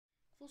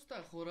Какво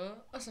става, хора?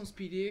 Аз съм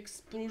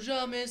SpeedyX.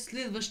 Продължаваме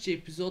следващия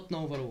епизод на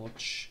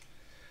Overwatch.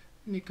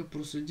 Нека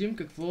проследим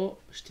какво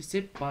ще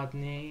се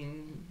падне.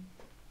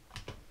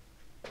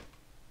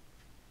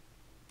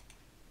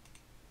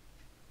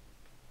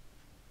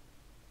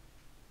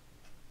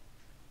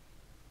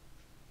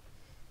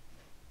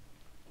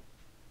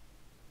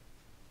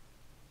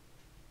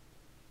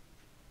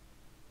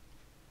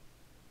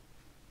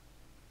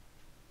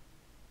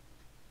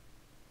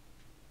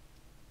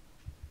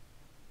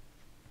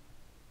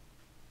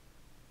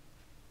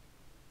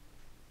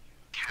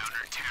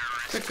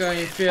 Така,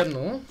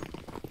 Инферно.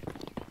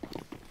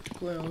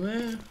 Какво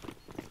имаме?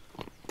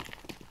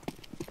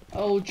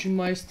 Аучи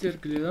майстер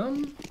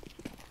гледам.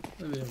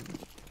 Да видим.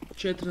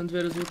 4 на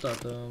 2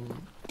 резултата.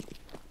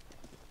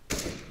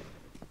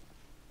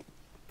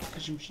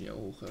 Кажем, че няма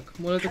Wallhacker.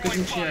 Моля да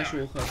кажем, че нямаш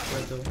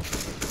Wallhacker, приятел.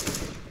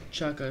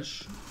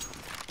 Чакаш.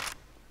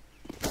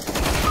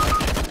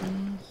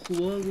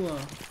 Хубава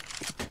глава.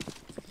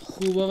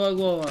 Хубава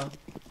глава.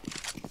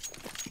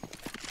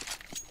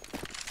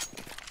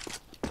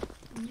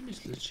 Не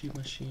мисля, че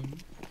имаш им.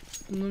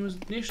 Но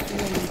нещо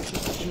мога да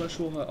чувства, че имаш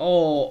Wallhacker.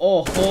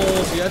 Охо,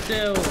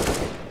 приятел!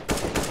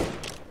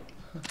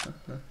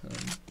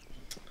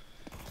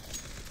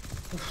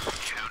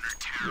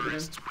 Добре.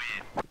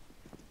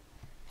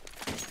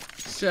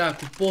 Сега,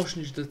 ако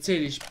почнеш да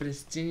целиш през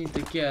стени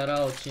такива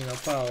работи,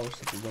 направо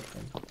ще те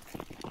бъркам.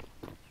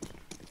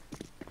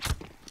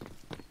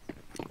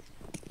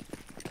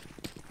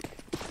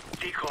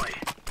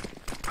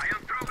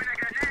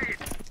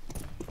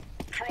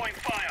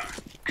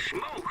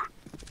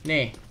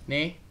 Не,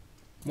 не.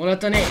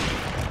 Молята не.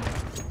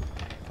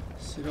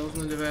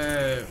 Сериозно ли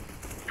бе?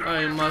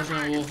 Ай, мазен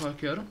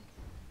Wallhacker.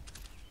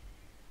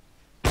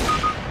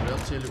 Добре,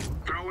 оцели го.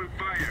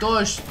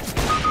 Той ще...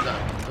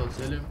 Да, той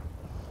оцели.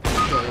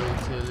 Той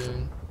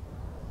оцели.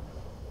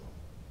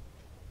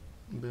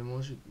 Бе,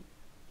 може...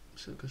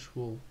 Сякаш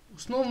лол.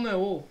 Основно е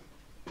лол.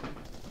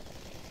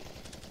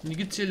 Не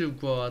ги цели в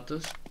главата.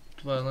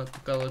 Това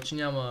показва, че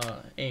няма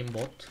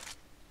aimbot.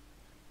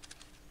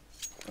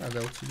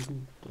 Да, оцели го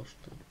точно.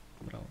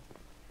 Браво.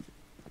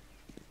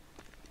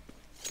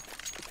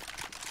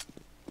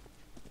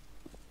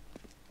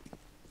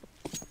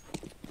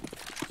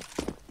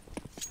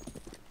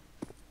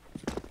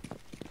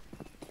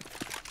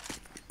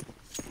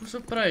 Какво се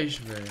правиш,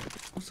 бе?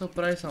 Какво се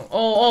прави само?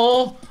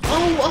 Ау!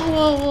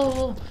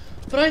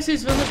 Прави се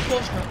изведнъж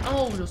почна.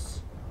 Ау,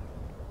 ужас.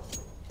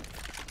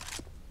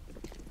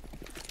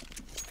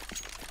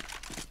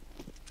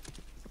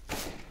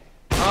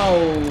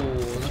 Ау!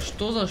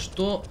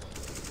 Защо?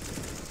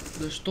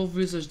 Защо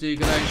влизаш да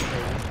играеш,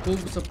 бе?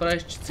 Колко се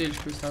правиш, че целиш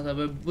пресната,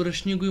 бе?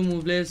 Бръшни го и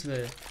му влез,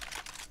 бе.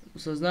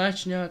 Осъзнаеш,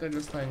 че няма как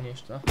да стане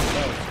нещо.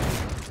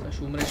 Сега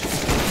ще умреш.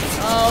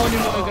 Ау, не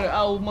мога да играе.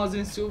 Ау,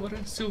 мазен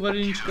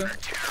силвариничка.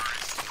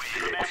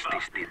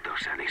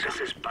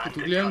 Като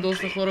гледам,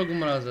 доста хора го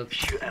мразят.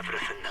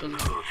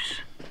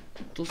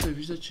 То се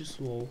вижда, че е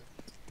слоу.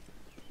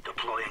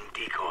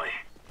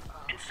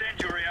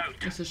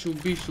 Мисля, ще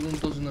убиеш сигурно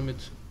този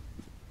намет.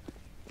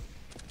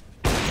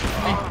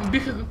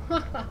 Биха го.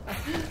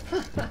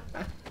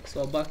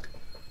 Слабак.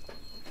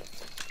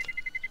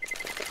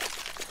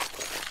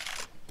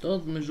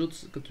 То между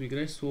като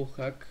играеш с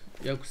Wallhack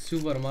и ако си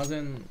силвър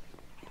мазен,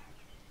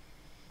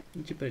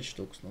 не ти пречи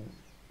толкова много.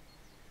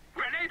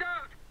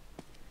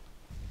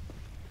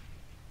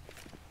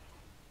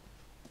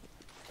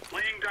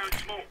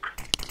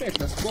 5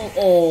 на смок.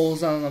 О,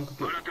 зада нам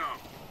какво.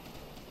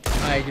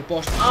 Айде,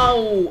 почна.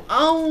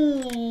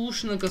 Ау,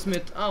 уж на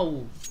късмет.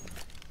 Ау.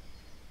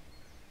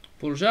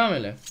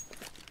 Продължаваме ли?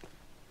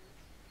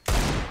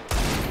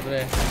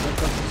 Добре,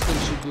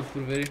 ще го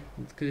провери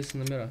откъде се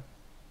намира.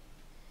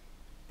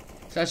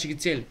 Сега ще ги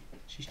цели.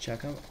 Ще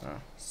изчакам.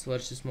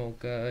 Свърши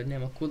смолка.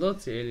 Няма куда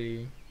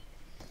цели.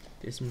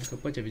 Те си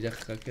минаха пътя,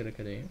 видяха как е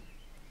къде е.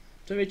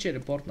 Той вече е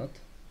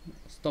репортнат.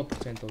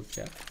 100% от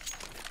тях.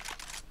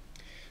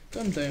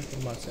 Той ми даде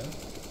информация.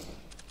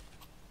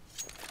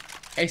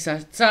 Ей,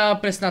 сега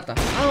пресната.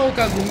 Ау,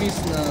 как го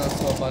мисна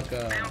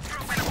слабака.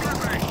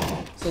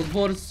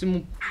 Съотворите си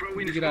му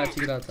играят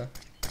играта.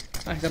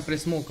 Ай, да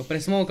пресмолка.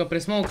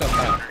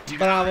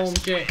 Браво,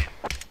 момче.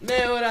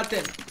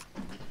 Невероятен.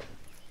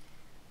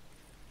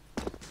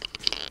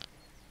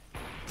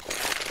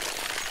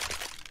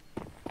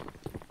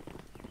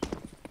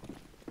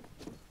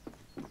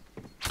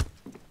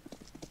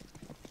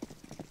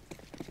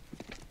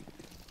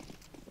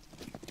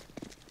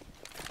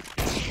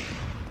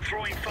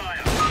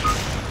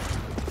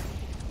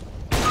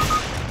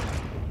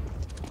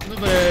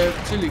 Добре,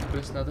 целих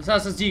пресната. Сега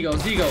съм стигал.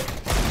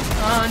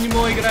 Не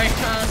мога играй.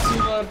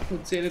 Силвър.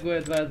 Оцели го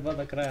едва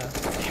накрая.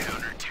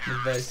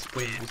 На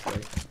 21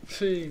 поставих.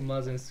 Фей,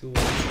 мазен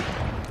силвър.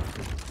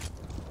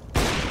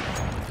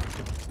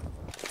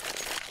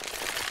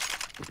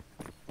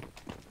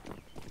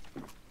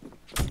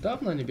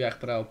 Давна не бях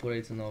правил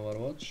поредица на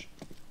Overwatch.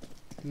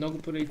 Много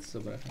поредици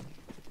събраха.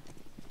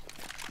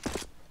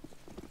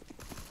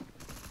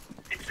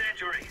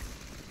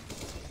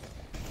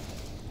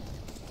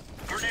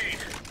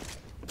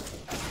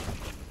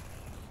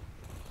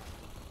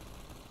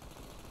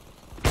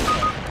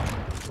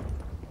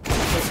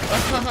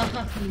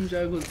 Не можа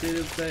да го оцеля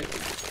от тъй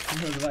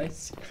на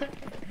 20.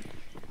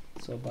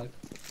 Слабак.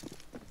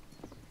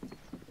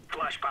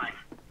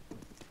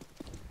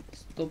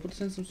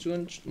 100% съм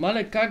сигурен, че...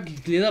 Мале, как ги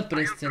гледа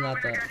през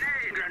стената?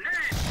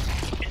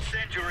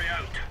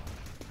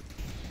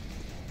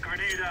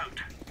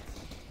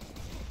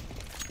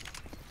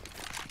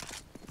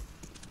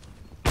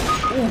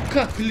 О,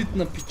 как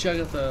литна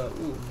пичагата!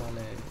 О,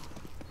 мале.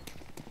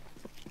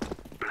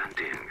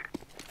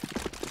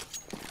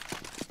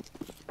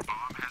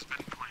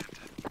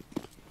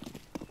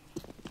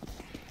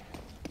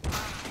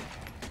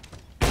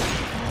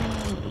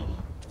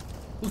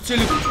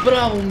 Оцели го,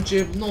 браво,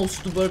 момче, много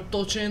си добър,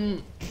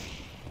 точен.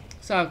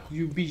 Сега ако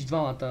ги убиш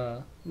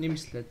двамата, не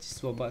мисля, ти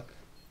слабак.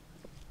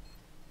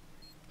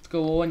 Тук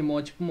Лола не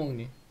мога да ти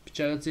помогне.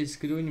 Пичагът се е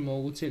изкрил и не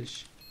мога да го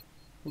целиш.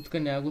 От тук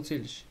няма да го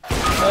целиш.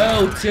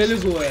 Оцели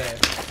го,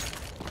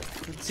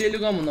 Оцели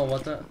го, ама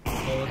новата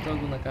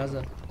го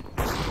наказа.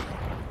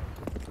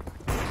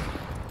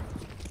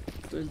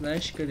 Той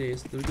знаеш къде е,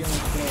 с другия на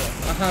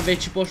това. Аха,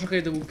 вече почнаха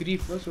и да го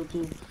крифва,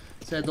 защото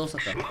се е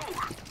досаха.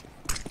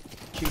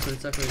 Чипа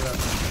лица къде играта.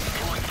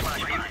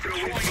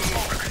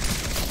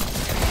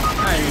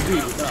 Айде,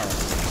 убий го, браво.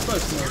 Той е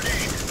смолкър.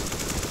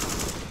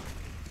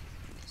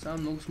 Само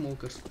много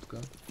смолкърство тук.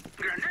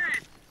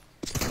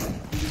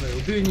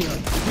 Убий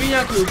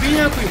някой,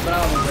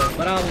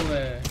 браво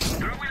бе.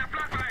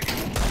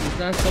 Не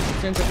знам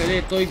 100% къде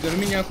е, той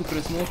гърми някой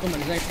през смолка, ама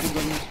не знае какво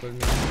гърми според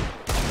мен.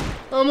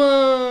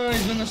 Ама,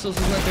 изведнъж се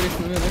осъзна къде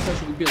се намира, сега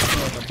ще го бият с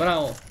смолка,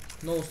 браво.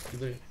 Много сте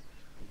добри.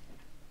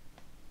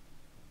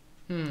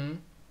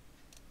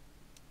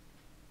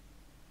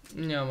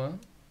 Няма.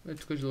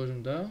 Тук ще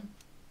дължим да.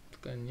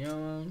 Тук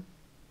няма.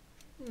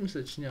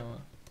 Мисля, че няма.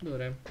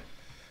 Добре.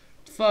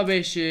 Това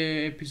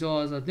беше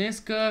епизода за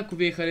днеска. Ако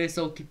ви е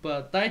харесал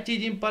клипа, дайте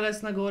един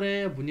палец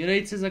нагоре,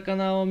 абонирайте се за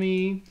канала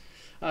ми.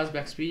 Аз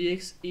бях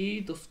Speedx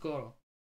и до скоро.